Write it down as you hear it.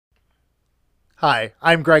Hi,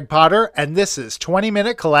 I'm Greg Potter, and this is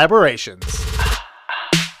 20-Minute Collaborations.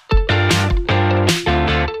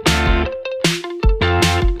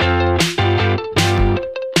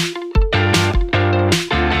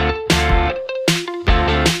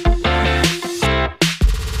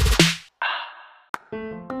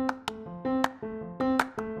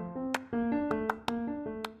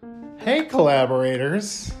 Hey,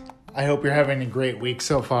 collaborators. I hope you're having a great week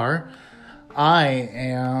so far. I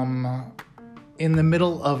am in the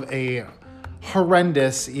middle of a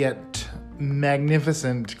horrendous yet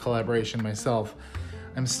magnificent collaboration myself.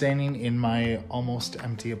 I'm standing in my almost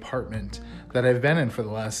empty apartment that I've been in for the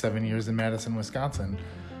last 7 years in Madison, Wisconsin.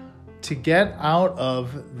 To get out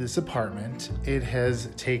of this apartment, it has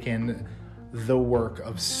taken the work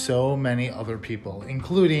of so many other people,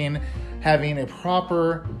 including having a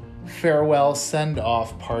proper farewell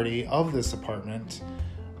send-off party of this apartment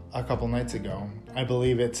a couple nights ago. I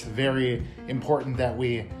believe it's very important that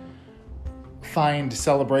we find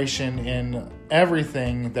celebration in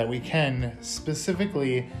everything that we can,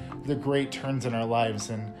 specifically the great turns in our lives.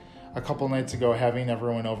 And a couple nights ago, having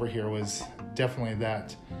everyone over here was definitely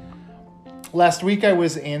that. Last week, I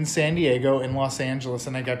was in San Diego and Los Angeles,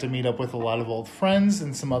 and I got to meet up with a lot of old friends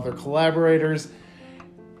and some other collaborators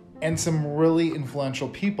and some really influential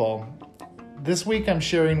people. This week, I'm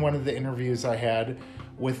sharing one of the interviews I had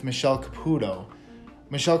with Michele Caputo.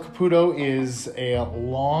 Michele Caputo is a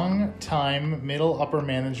long-time middle-upper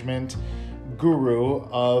management guru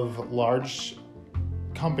of large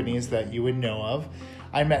companies that you would know of.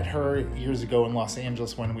 I met her years ago in Los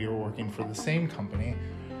Angeles when we were working for the same company.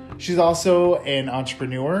 She's also an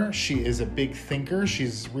entrepreneur. She is a big thinker.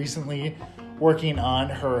 She's recently working on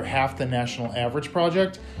her Half the National Average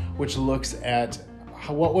project, which looks at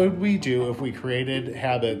what would we do if we created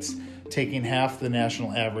habits taking half the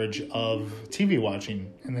national average of TV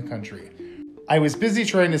watching in the country. I was busy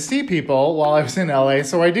trying to see people while I was in LA,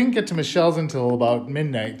 so I didn't get to Michelle's until about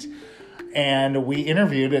midnight. And we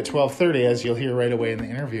interviewed at 12:30, as you'll hear right away in the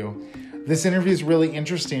interview. This interview is really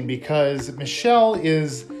interesting because Michele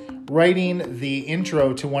is writing the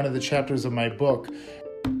intro to one of the chapters of my book.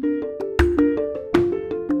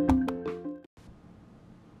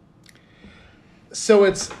 So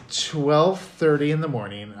it's 12:30 in the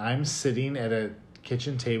morning. I'm sitting at a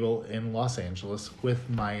kitchen table in Los Angeles with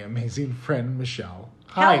my amazing friend, Michele.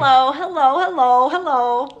 Hi.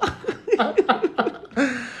 Hello.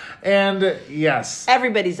 And yes.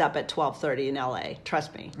 Everybody's up at 12:30 in LA.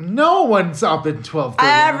 Trust me. No one's up at 12:30.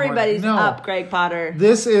 Everybody's up, Greg Potter.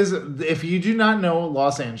 This is, if you do not know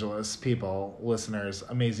Los Angeles, people, listeners,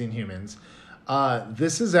 amazing humans,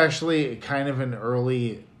 this is actually kind of an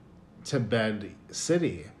early to bed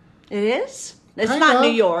city. It is? It's not New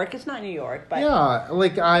York. It's not New York, but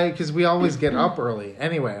yeah, because we always get up early.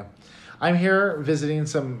 Anyway, I'm here visiting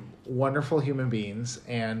some wonderful human beings,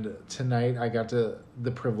 and tonight I got the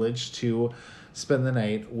privilege to spend the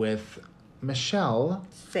night with Michele.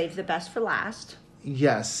 Save the best for last.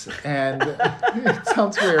 Yes, and it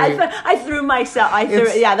sounds very... I threw myself...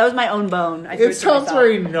 that was my own bone. It sounds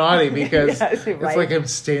very naughty because yes, it's right. like I'm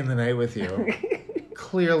staying the night with you.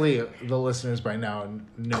 Clearly, the listeners by now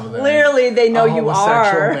know that. Clearly, they know you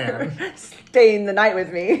are man. staying the night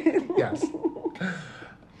with me. Yes.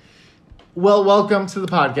 Well, welcome to the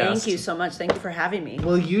podcast. Thank you so much. Thank you for having me.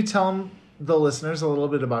 Will you tell the listeners a little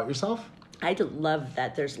bit about yourself? I love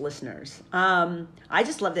that there's listeners. I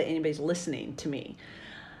just love that anybody's listening to me.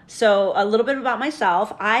 So a little bit about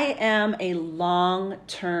myself. I am a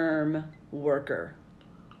long-term worker.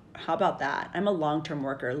 How about that? I'm a long-term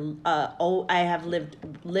worker. I have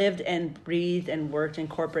lived and breathed and worked in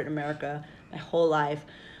corporate America my whole life.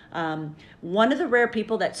 One of the rare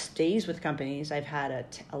people that stays with companies. I've had a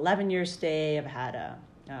 11-year stay. I've had a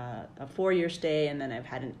 4-year stay, and then I've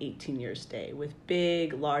had an 18-year stay with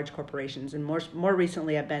big, large corporations. And more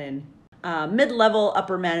recently, I've been in mid-level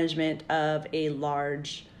upper management of a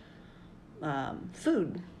large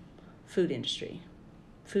food industry,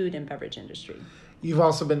 food and beverage industry. You've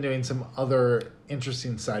also been doing some other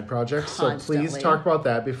interesting side projects. Constantly. So please talk about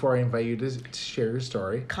that before I invite you to share your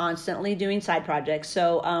story. Constantly doing side projects.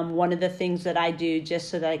 So one of the things that I do just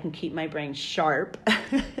so that I can keep my brain sharp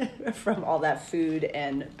from all that food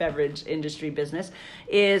and beverage industry business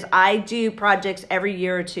is I do projects every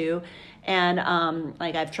year or two. And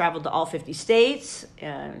I've traveled to all 50 states,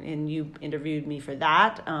 and you interviewed me for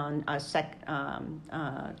that on a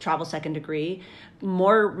travel second degree.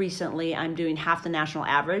 More recently, I'm doing half the national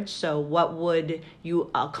average. So what would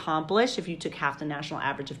you accomplish if you took half the national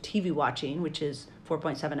average of TV watching, which is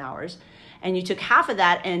 4.7 hours, And you took half of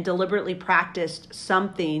that and deliberately practiced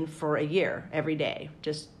something for a year every day,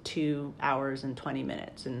 just 2 hours and 20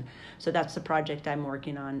 minutes. And so that's the project I'm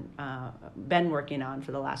working on, been working on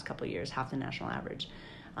for the last couple of years, half the national average.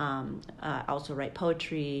 I also write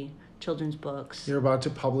poetry, children's books. You're about to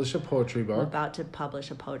publish a poetry book. I'm about to publish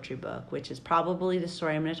a poetry book, which is probably the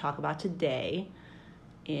story I'm going to talk about today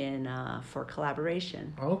for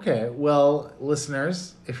collaboration. Okay. Well,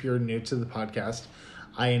 listeners, if you're new to the podcast,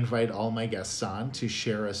 I invite all my guests on to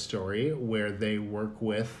share a story where they work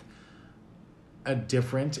with a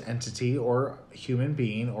different entity or human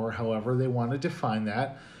being, or however they want to define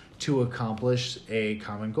that, to accomplish a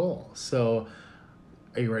common goal. So,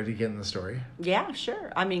 are you ready to get in the story? Yeah,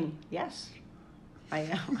 sure. I mean, yes, I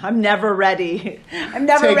am. I'm never ready. I'm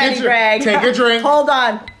never ready, Greg. Take a drink. Hold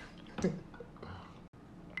on.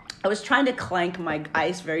 I was trying to clank my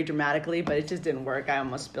ice very dramatically, but it just didn't work. I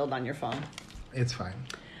almost spilled on your phone. It's fine.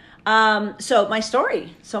 So my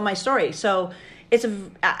story. So it's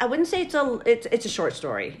I wouldn't say it's a short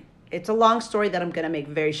story. It's a long story that I'm going to make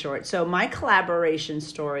very short. So my collaboration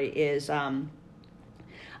story is, I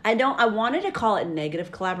wanted to call it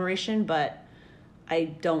negative collaboration, but I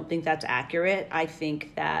don't think that's accurate. I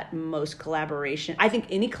think that I think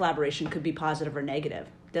any collaboration could be positive or negative.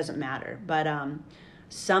 Doesn't matter. But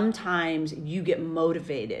sometimes you get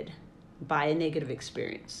motivated by a negative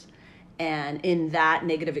experience. And in that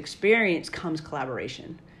negative experience comes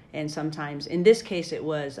collaboration. And sometimes, in this case, it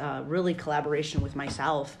was really collaboration with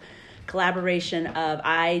myself. Collaboration of,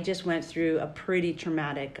 I just went through a pretty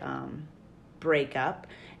traumatic breakup.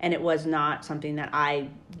 And it was not something that I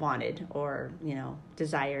wanted or,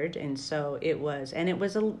 desired. And so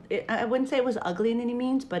I wouldn't say it was ugly in any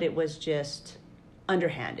means, but it was just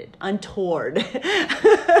underhanded, untoward.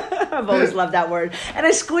 I've always loved that word. And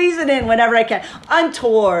I squeeze it in whenever I can.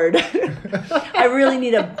 Untoward. I really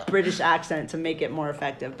need a British accent to make it more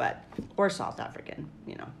effective, or South African,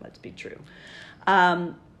 let's be true.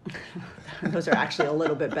 Those are actually a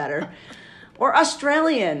little bit better. Or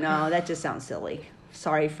Australian. No, that just sounds silly.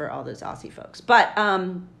 Sorry for all those Aussie folks. But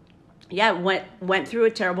went through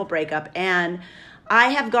a terrible breakup, and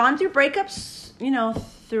I have gone through breakups,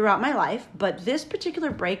 throughout my life, but this particular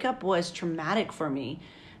breakup was traumatic for me.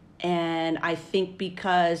 And I think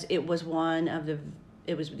because it was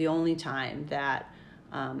the only time that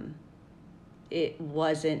it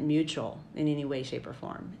wasn't mutual in any way, shape, or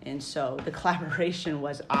form. And so the collaboration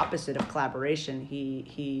was opposite of collaboration.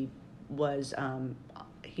 He was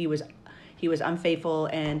unfaithful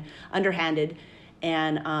and underhanded,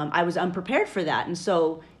 and I was unprepared for that. And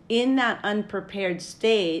so in that unprepared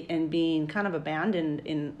state and being kind of abandoned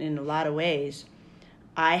in a lot of ways,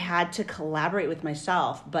 I had to collaborate with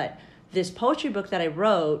myself. But this poetry book that I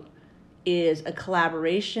wrote is a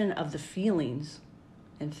collaboration of the feelings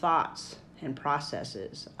and thoughts and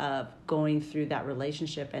processes of going through that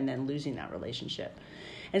relationship and then losing that relationship.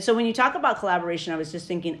 And so when you talk about collaboration, I was just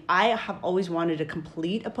thinking, I have always wanted to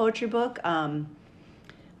complete a poetry book.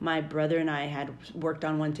 My brother and I had worked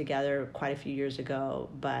on one together quite a few years ago,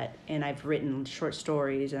 and I've written short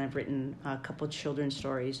stories and I've written a couple of children's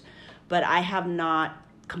stories, but I have not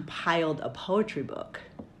compiled a poetry book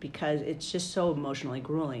because it's just so emotionally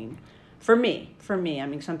grueling for me. I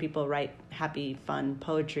mean, some people write happy, fun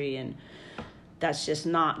poetry, and that's just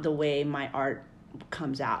not the way my art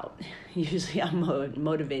comes out. Usually I'm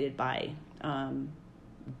motivated by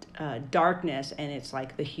darkness, and it's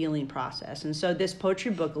like the healing process. And so this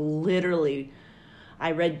poetry book, literally,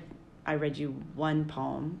 I read you one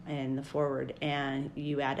poem in the foreword, and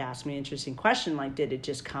you had asked me an interesting question, like, did it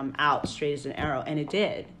just come out straight as an arrow? And it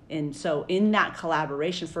did. And so in that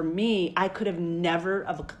collaboration, for me, I could have never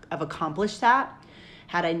have accomplished that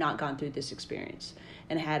had I not gone through this experience,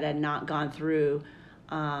 and had I not gone through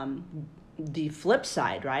the flip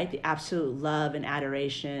side, right? The absolute love and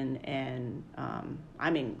adoration, and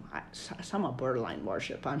somewhat borderline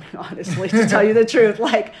worship, honestly, to tell you the truth,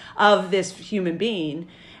 like, of this human being,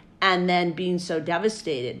 and then being so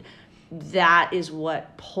devastated. That is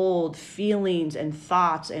what pulled feelings and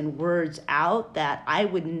thoughts and words out that I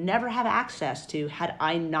would never have access to had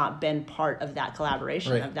I not been part of that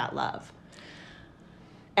collaboration, right, of that love.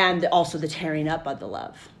 And also the tearing up of the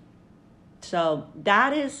love. So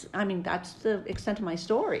that's the extent of my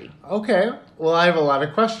story. Okay. Well, I have a lot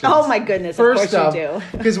of questions. Oh my goodness. First of course you do.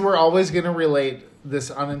 Because we're always going to relate this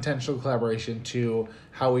unintentional collaboration to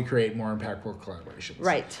how we create more impactful collaborations.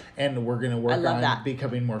 Right. And we're going to work on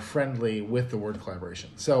becoming more friendly with the word collaboration.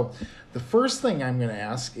 So the first thing I'm going to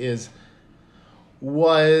ask is,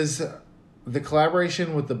 was the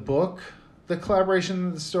collaboration with the book the collaboration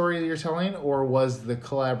of the story that you're telling, or was the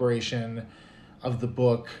collaboration of the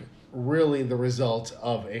book really the result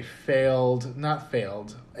of a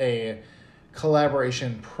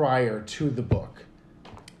collaboration prior to the book?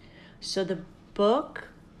 So the book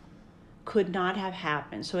could not have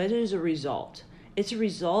happened. So it is a result. It's a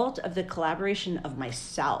result of the collaboration of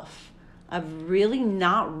myself, of really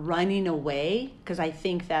not running away, because I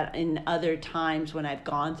think that in other times when I've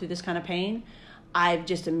gone through this kind of pain, I've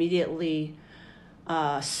just immediately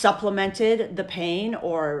supplemented the pain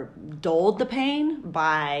or dulled the pain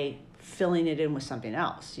by filling it in with something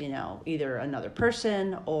else, either another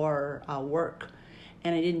person or work.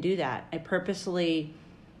 And I didn't do that. I purposely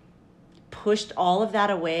pushed all of that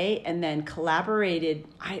away and then collaborated.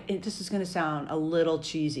 This is going to sound a little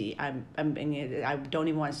cheesy. I don't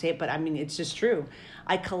even want to say it, but I mean, it's just true.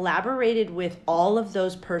 I collaborated with all of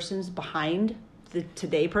those persons behind the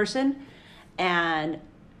today person and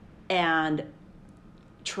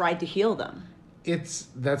tried to heal them.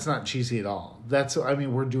 That's not cheesy at all.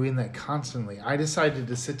 We're doing that constantly. I decided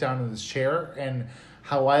to sit down in this chair, and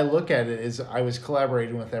how I look at it is I was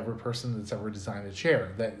collaborating with every person that's ever designed a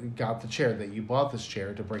chair, that got the chair, that you bought this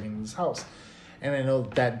chair to bring into this house. And I know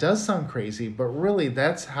that does sound crazy, but really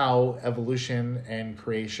that's how evolution and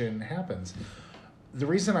creation happens. The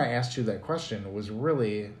reason I asked you that question was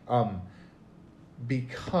really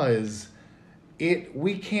because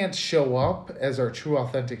we can't show up as our true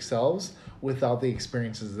authentic selves without the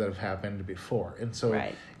experiences that have happened before. And so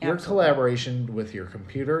your collaboration with your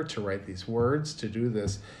computer to write these words, to do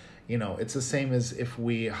this, it's the same as if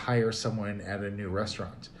we hire someone at a new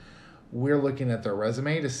restaurant. We're looking at their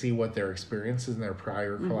resume to see what their experiences and their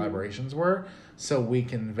prior collaborations were, so we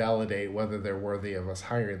can validate whether they're worthy of us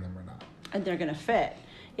hiring them or not. And they're going to fit.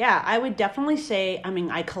 Yeah, I would definitely say,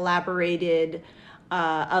 I collaborated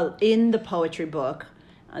in the poetry book.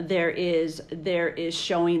 There is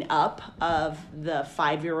showing up of the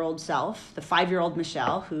 5-year-old self, the 5-year-old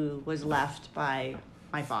Michele, who was left by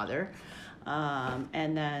my father.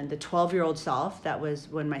 And then the 12-year-old self, that was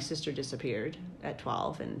when my sister disappeared at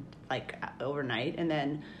 12 and overnight. And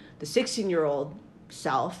then the 16-year-old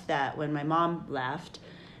self, that when my mom left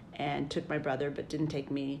and took my brother but didn't take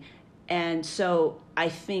me. And so I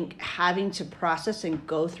think having to process and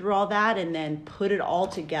go through all that and then put it all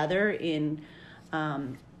together in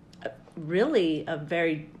really a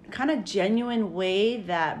very kind of genuine way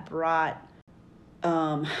that brought,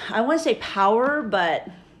 I want to say power, but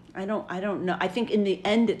I don't know. I think in the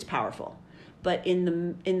end it's powerful, but in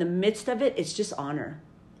the midst of it, it's just honor.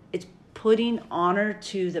 It's putting honor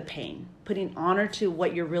to the pain, putting honor to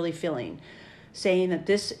what you're really feeling, saying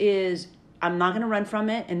that I'm not going to run from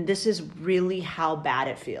it, and this is really how bad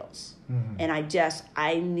it feels. Mm-hmm. And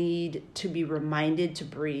I need to be reminded to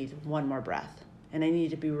breathe one more breath. And I need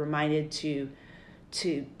to be reminded to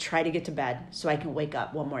try to get to bed so I can wake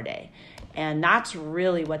up one more day. And that's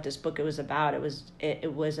really what this book was about.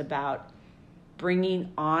 It was about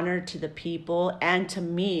bringing honor to the people and to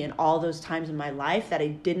me in all those times in my life that I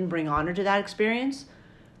didn't bring honor to that experience,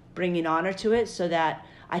 bringing honor to it so that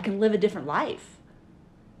I can live a different life.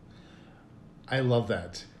 I love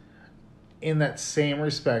that. In that same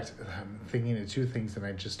respect, I'm thinking of two things and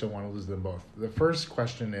I just don't want to lose them both. The first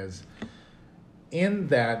question is, in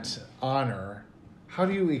that honor, how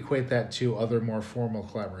do you equate that to other more formal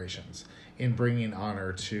collaborations in bringing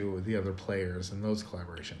honor to the other players in those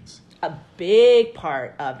collaborations? A big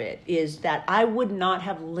part of it is that I would not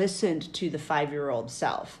have listened to the 5-year-old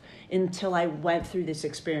self until I went through this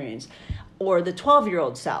experience, or the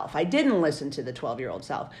 12-year-old self. I didn't listen to the 12-year-old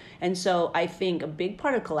self. And so I think a big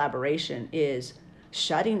part of collaboration is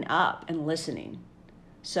shutting up and listening.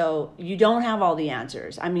 So you don't have all the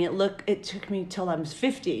answers. It took me till I'm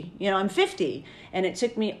 50. I'm 50. And it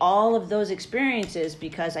took me all of those experiences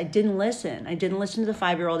because I didn't listen. I didn't listen to the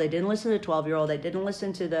 5-year-old. I didn't listen to the 12-year-old. I didn't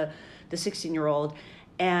listen to the 16-year-old.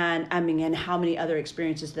 And how many other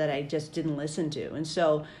experiences that I just didn't listen to. And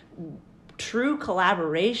so true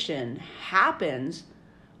collaboration happens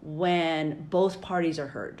when both parties are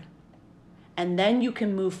heard. And then you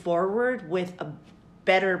can move forward with a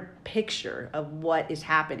better picture of what is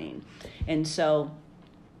happening. And so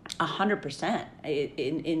 100%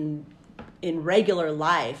 in regular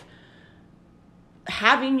life,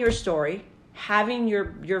 having your story, having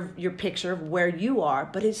your picture of where you are,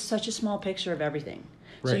 but it's such a small picture of everything.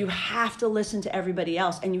 Right. So you have to listen to everybody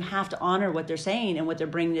else, and you have to honor what they're saying and what they're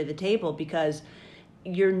bringing to the table, because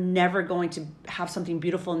you're never going to have something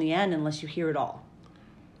beautiful in the end unless you hear it all.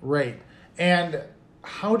 Right. And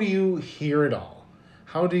how do you hear it all?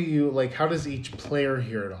 How does each player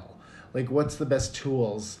hear it all? What's the best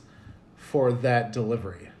tools for that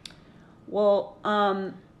delivery? Well,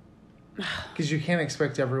 Because you can't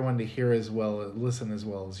expect everyone to hear as well, listen as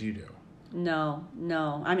well as you do. No.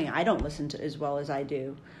 I mean, I don't listen to as well as I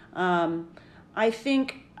do. I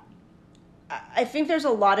think there's a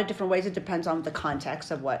lot of different ways. It depends on the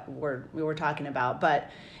context of what we were talking about.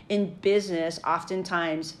 But in business,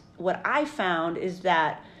 oftentimes what I found is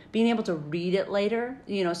that being able to read it later,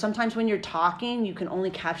 sometimes when you're talking, you can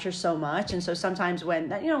only capture so much. And so sometimes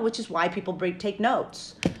which is why people take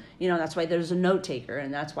notes. That's why there's a note taker,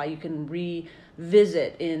 and that's why you can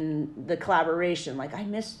revisit in the collaboration. Like, I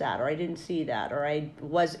missed that, or I didn't see that, or I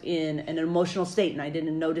was in an emotional state and I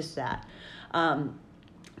didn't notice that.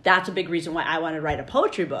 That's a big reason why I want to write a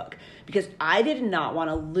poetry book, because I did not want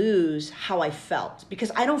to lose how I felt, because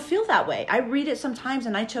I don't feel that way. I read it sometimes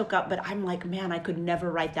and I choke up, but I'm like, man, I could never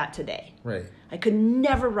write that today. Right. I could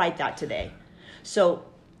never write that today. So,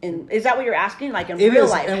 is that what you're asking? Like in it real is.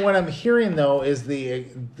 life? And what I'm hearing though is the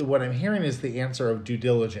answer of due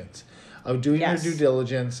diligence, of doing your due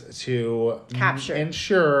diligence to capture,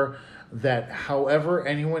 ensure that however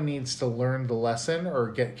anyone needs to learn the lesson or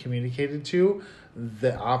get communicated to,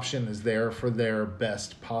 the option is there for their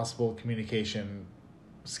best possible communication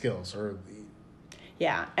skills.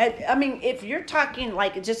 Yeah. I mean, if you're talking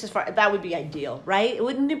like just as far, that would be ideal, right?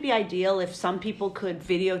 Wouldn't it be ideal if some people could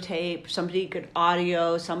videotape, somebody could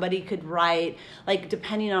audio, somebody could write, like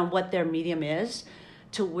depending on what their medium is,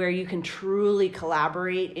 to where you can truly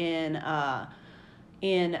collaborate in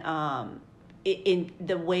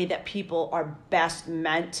the way that people are best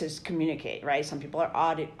meant to communicate, right? Some people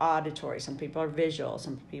are auditory, some people are visual,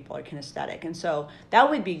 some people are kinesthetic. And so that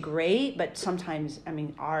would be great, but sometimes, I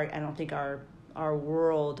mean, I don't think our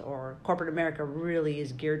world or corporate America really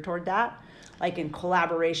is geared toward that. Like in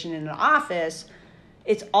collaboration in an office,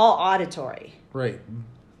 it's all auditory. Right.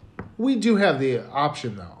 We do have the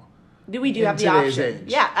option though. We do have the option.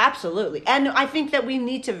 Yeah, absolutely. And I think that we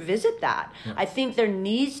need to visit that. Yeah. I think there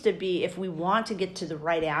needs to be, if we want to get to the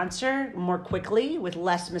right answer more quickly with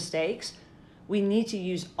less mistakes, we need to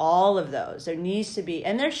use all of those. There needs to be,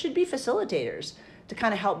 and there should be facilitators to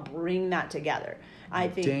kind of help bring that together. I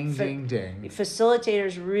think ding.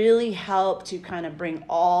 Facilitators really help to kind of bring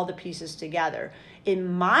all the pieces together.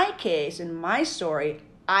 In my case, in my story,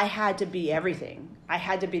 I had to be everything. I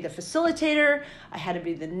had to be the facilitator, I had to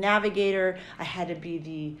be the navigator, I had to be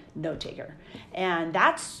the note taker. And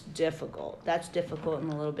that's difficult. That's difficult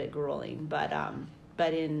and a little bit grueling. But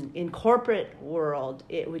in corporate world,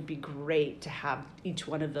 it would be great to have each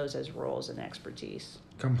one of those as roles and expertise.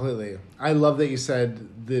 Completely. I love that you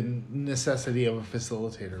said the necessity of a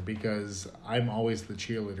facilitator, because I'm always the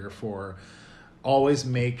cheerleader for always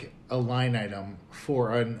make a line item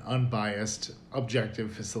for an unbiased,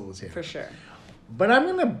 objective facilitator. For sure. But I'm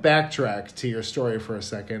going to backtrack to your story for a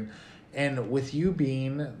second. And with you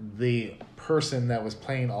being the person that was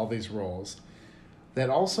playing all these roles, that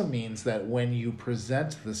also means that when you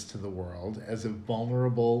present this to the world as a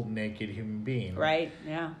vulnerable, naked human being, right?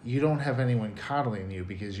 Yeah. You don't have anyone coddling you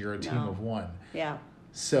because you're a team of one. Yeah.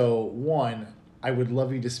 So, one, I would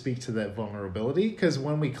love you to speak to that vulnerability, because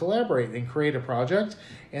when we collaborate and create a project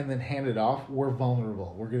and then hand it off, we're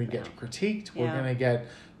vulnerable. We're going to get critiqued. We're going to get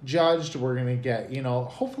judged. We're going to get,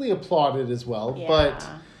 hopefully applauded as well. Yeah. But,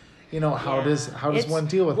 how does one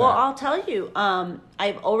deal with that? Well, I'll tell you,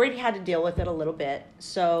 I've already had to deal with it a little bit.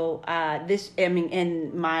 So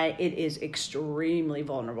it is extremely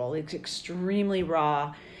vulnerable. It's extremely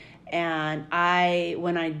raw. And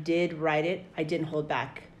when I did write it, I didn't hold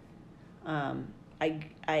back. I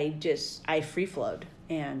free flowed,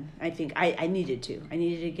 and I think I needed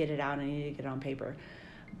to get it out. I needed to get it on paper,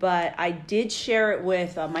 but I did share it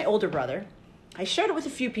with my older brother. I shared it with a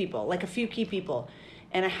few people, like a few key people.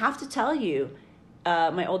 And I have to tell you,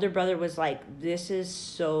 my older brother was like,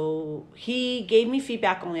 he gave me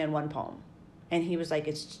feedback only on one poem. And he was like,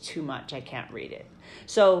 it's too much. I can't read it.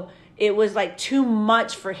 So it was like too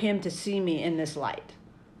much for him to see me in this light.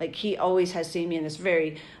 Like he always has seen me in this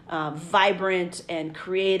very vibrant and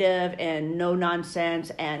creative and no nonsense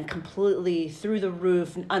and completely through the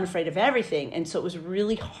roof and unafraid of everything. And so it was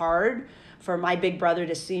really hard for my big brother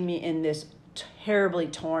to see me in this terribly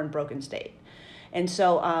torn, broken state. And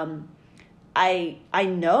so I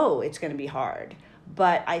know it's going to be hard,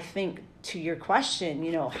 but I think to your question,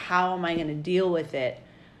 how am I going to deal with it?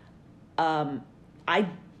 The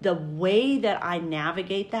way that I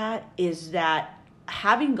navigate that is that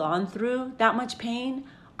having gone through that much pain,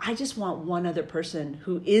 I just want one other person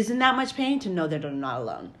who is in that much pain to know that they're not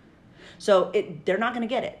alone. So they're not going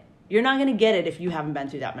to get it. You're not going to get it if you haven't been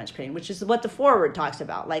through that much pain, which is what the foreword talks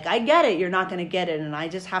about. Like, I get it. You're not going to get it. And I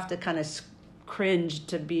just have to kind of cringe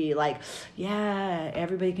to be like, yeah,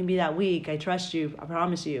 everybody can be that weak. I trust you. I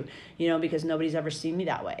promise you, because nobody's ever seen me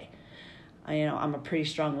that way. I'm a pretty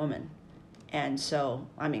strong woman. And so,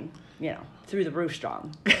 through the roof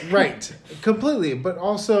strong. Right. Completely. But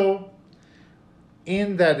also,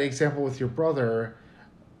 in that example with your brother,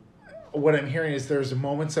 what I'm hearing is there's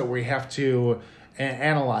moments that we have to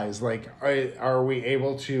analyze. Like, are we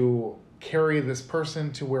able to carry this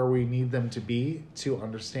person to where we need them to be to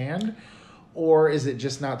understand? Or is it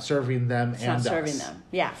just not serving them it's and us? Not serving them.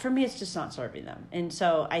 Yeah, for me, it's just not serving them. And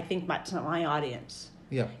so I think my audience.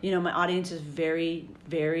 Yeah. My audience is very,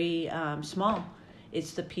 very small.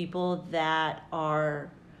 It's the people that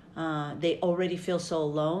are, they already feel so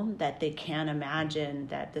alone that they can't imagine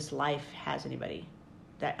that this life has anybody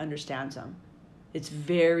that understands them. It's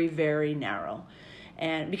very, very narrow.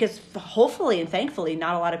 And because hopefully and thankfully,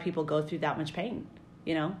 not a lot of people go through that much pain,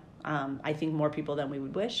 I think more people than we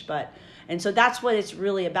would wish, and so that's what it's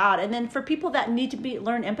really about. And then for people that need to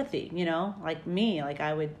learn empathy, like me, like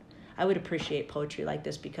I would appreciate poetry like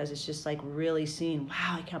this, because it's just like really seeing,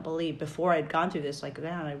 wow, I can't believe before I'd gone through this, like,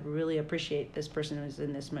 man, I really appreciate this person who's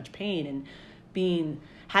in this much pain, and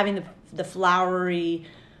having the flowery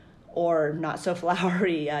or not so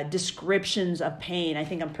flowery descriptions of pain. I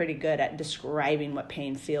think I'm pretty good at describing what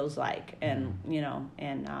pain feels like, and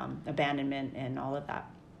abandonment and all of that.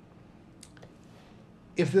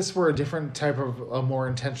 If this were a different type of a more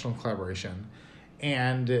intentional collaboration,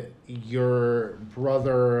 and your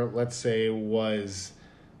brother, let's say, was,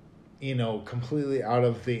 completely out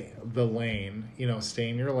of the lane, stay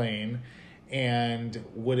in your lane, and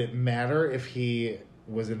would it matter if he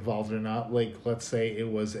was involved or not? Like, let's say it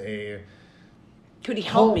was could he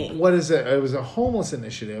help me? What is it? It was a homeless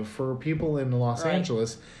initiative for people in Los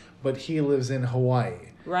Angeles, but he lives in Hawaii.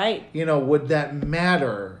 Right. Would that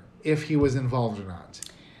matter if he was involved or not?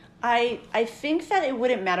 I think that it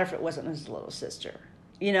wouldn't matter if it wasn't his little sister.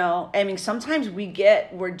 Sometimes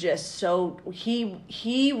we're just so,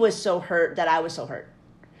 he was so hurt that I was so hurt.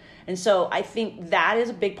 And so I think that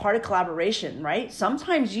is a big part of collaboration, right?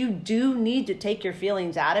 Sometimes you do need to take your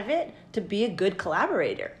feelings out of it to be a good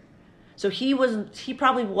collaborator. So he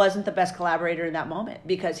probably wasn't the best collaborator in that moment,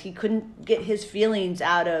 because he couldn't get his feelings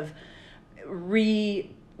out of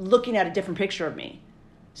looking at a different picture of me.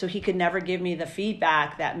 So he could never give me the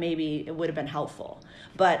feedback that maybe it would have been helpful.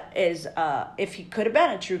 But if he could have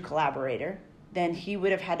been a true collaborator, then he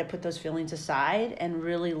would have had to put those feelings aside and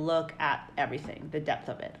really look at everything, the depth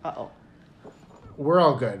of it. Uh-oh. We're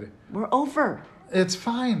all good. We're over. It's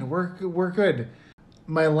fine. We're good.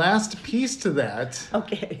 My last piece to that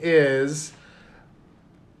is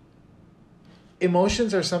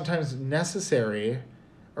emotions are sometimes necessary,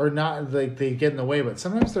 or not like they get in the way, but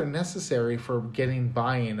sometimes they're necessary for getting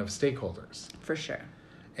buy-in of stakeholders. For sure.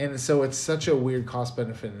 And so it's such a weird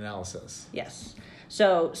cost-benefit analysis. Yes.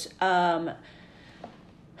 So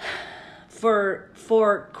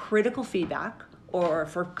for critical feedback or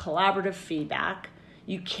for collaborative feedback,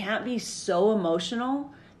 you can't be so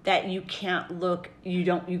emotional that you can't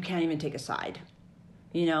even take a side.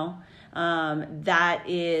 That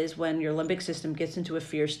is when your limbic system gets into a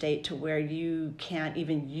fear state to where you can't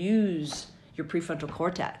even use your prefrontal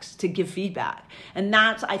cortex to give feedback. And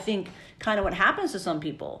that's, I think, kind of what happens to some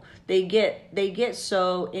people. They get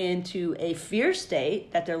so into a fear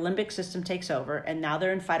state that their limbic system takes over, and now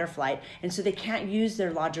they're in fight or flight, and so they can't use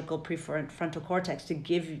their logical prefrontal cortex to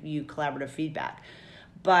give you collaborative feedback.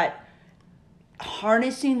 But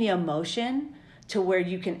harnessing the emotion to where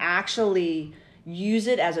you can actually use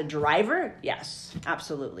it as a driver, yes,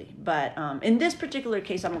 absolutely. But in this particular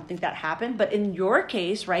case, I don't think that happened. But in your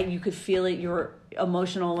case, right, you could feel it. You're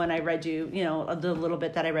emotional when I read you, the little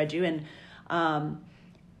bit that I read you,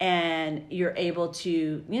 and you're able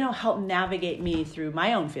to, help navigate me through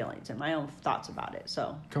my own feelings and my own thoughts about it.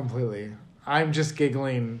 So completely. I'm just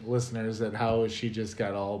giggling, listeners, at how she just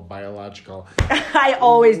got all biological. I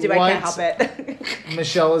always do. I can't help it.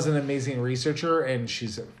 Michele is an amazing researcher, and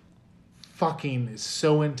she's fucking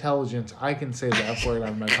so intelligent. I can say the F word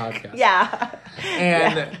on my podcast. Yeah.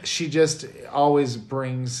 And she just always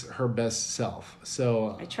brings her best self.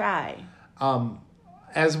 So I try.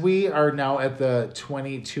 As we are now at the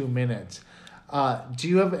 22 minutes, do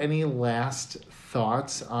you have any last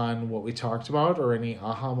thoughts on what we talked about, or any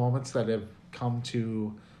aha moments that have come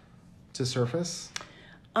to surface?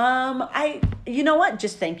 You know what?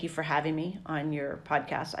 Just thank you for having me on your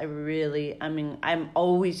podcast. I'm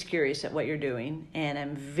always curious at what you're doing, and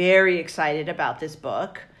I'm very excited about this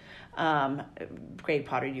book. Great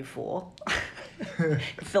Potter, you fool. I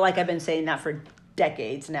feel like I've been saying that for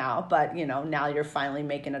decades now, but now you're finally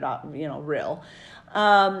making it up, real.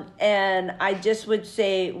 And I just would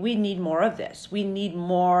say we need more of this. We need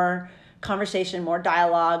more conversation, more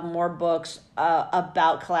dialogue, more books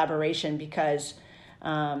about collaboration, because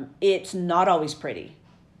it's not always pretty,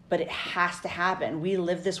 but it has to happen. We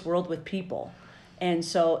live this world with people. And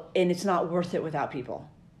it's not worth it without people.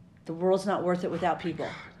 The world's not worth it without people.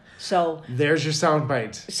 So there's your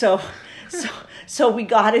soundbite. So we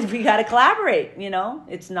gotta collaborate,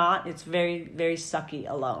 It's very, very sucky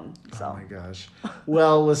alone. So. Oh my gosh.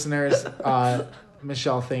 Well, listeners,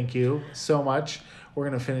 Michele, thank you so much. We're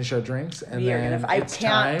going to finish our drinks and then it's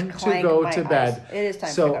time to go to bed. It is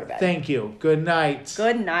time to go to bed. Thank you. Good night.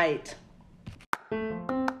 Good night.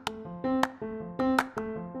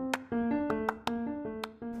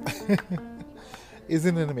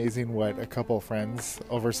 Isn't it amazing what a couple of friends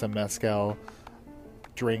over some mezcal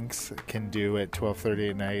drinks can do at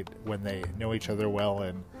 12:30 at night when they know each other well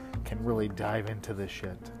and can really dive into this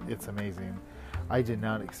shit? It's amazing. I did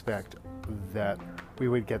not expect that we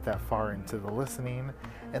would get that far into the listening,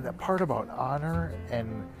 and the part about honor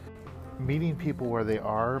and meeting people where they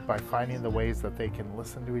are by finding the ways that they can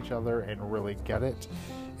listen to each other and really get it.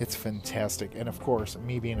 It's fantastic. And of course,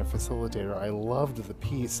 me being a facilitator, I loved the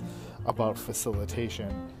piece about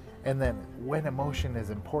facilitation, and then when emotion is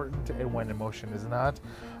important and when emotion is not.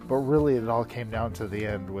 But really it all came down to the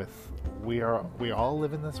end with we all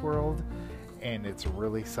live in this world, and it's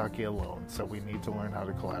really sucky alone, so we need to learn how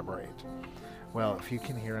to collaborate. Well, if you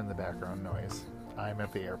can hear in the background noise, I'm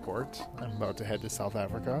at the airport. I'm about to head to South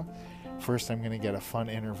Africa. First, I'm going to get a fun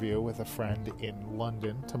interview with a friend in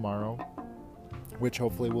London tomorrow, which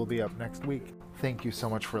hopefully will be up next week. Thank you so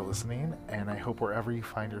much for listening, and I hope wherever you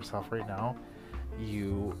find yourself right now,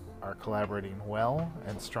 you are collaborating well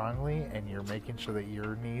and strongly, and you're making sure that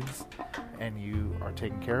your needs and you are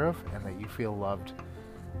taken care of, and that you feel loved,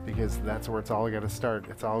 because that's where it's all got to start.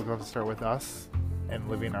 It's all going to start with us and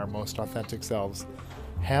living our most authentic selves.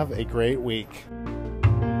 Have a great week.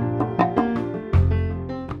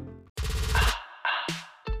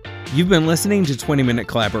 You've been listening to 20-Minute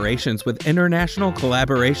Collaborations with international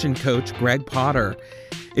collaboration coach Greg Potter.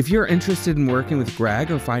 If you're interested in working with Greg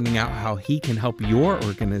or finding out how he can help your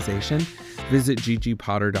organization, visit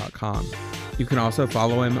ggpotter.com. You can also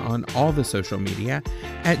follow him on all the social media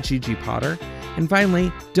at ggpotter. And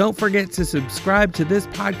finally, don't forget to subscribe to this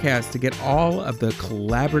podcast to get all of the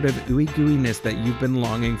collaborative ooey-gooeyness that you've been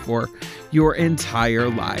longing for your entire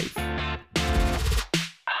life.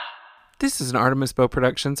 This is an Artemis Bow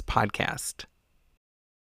Productions podcast.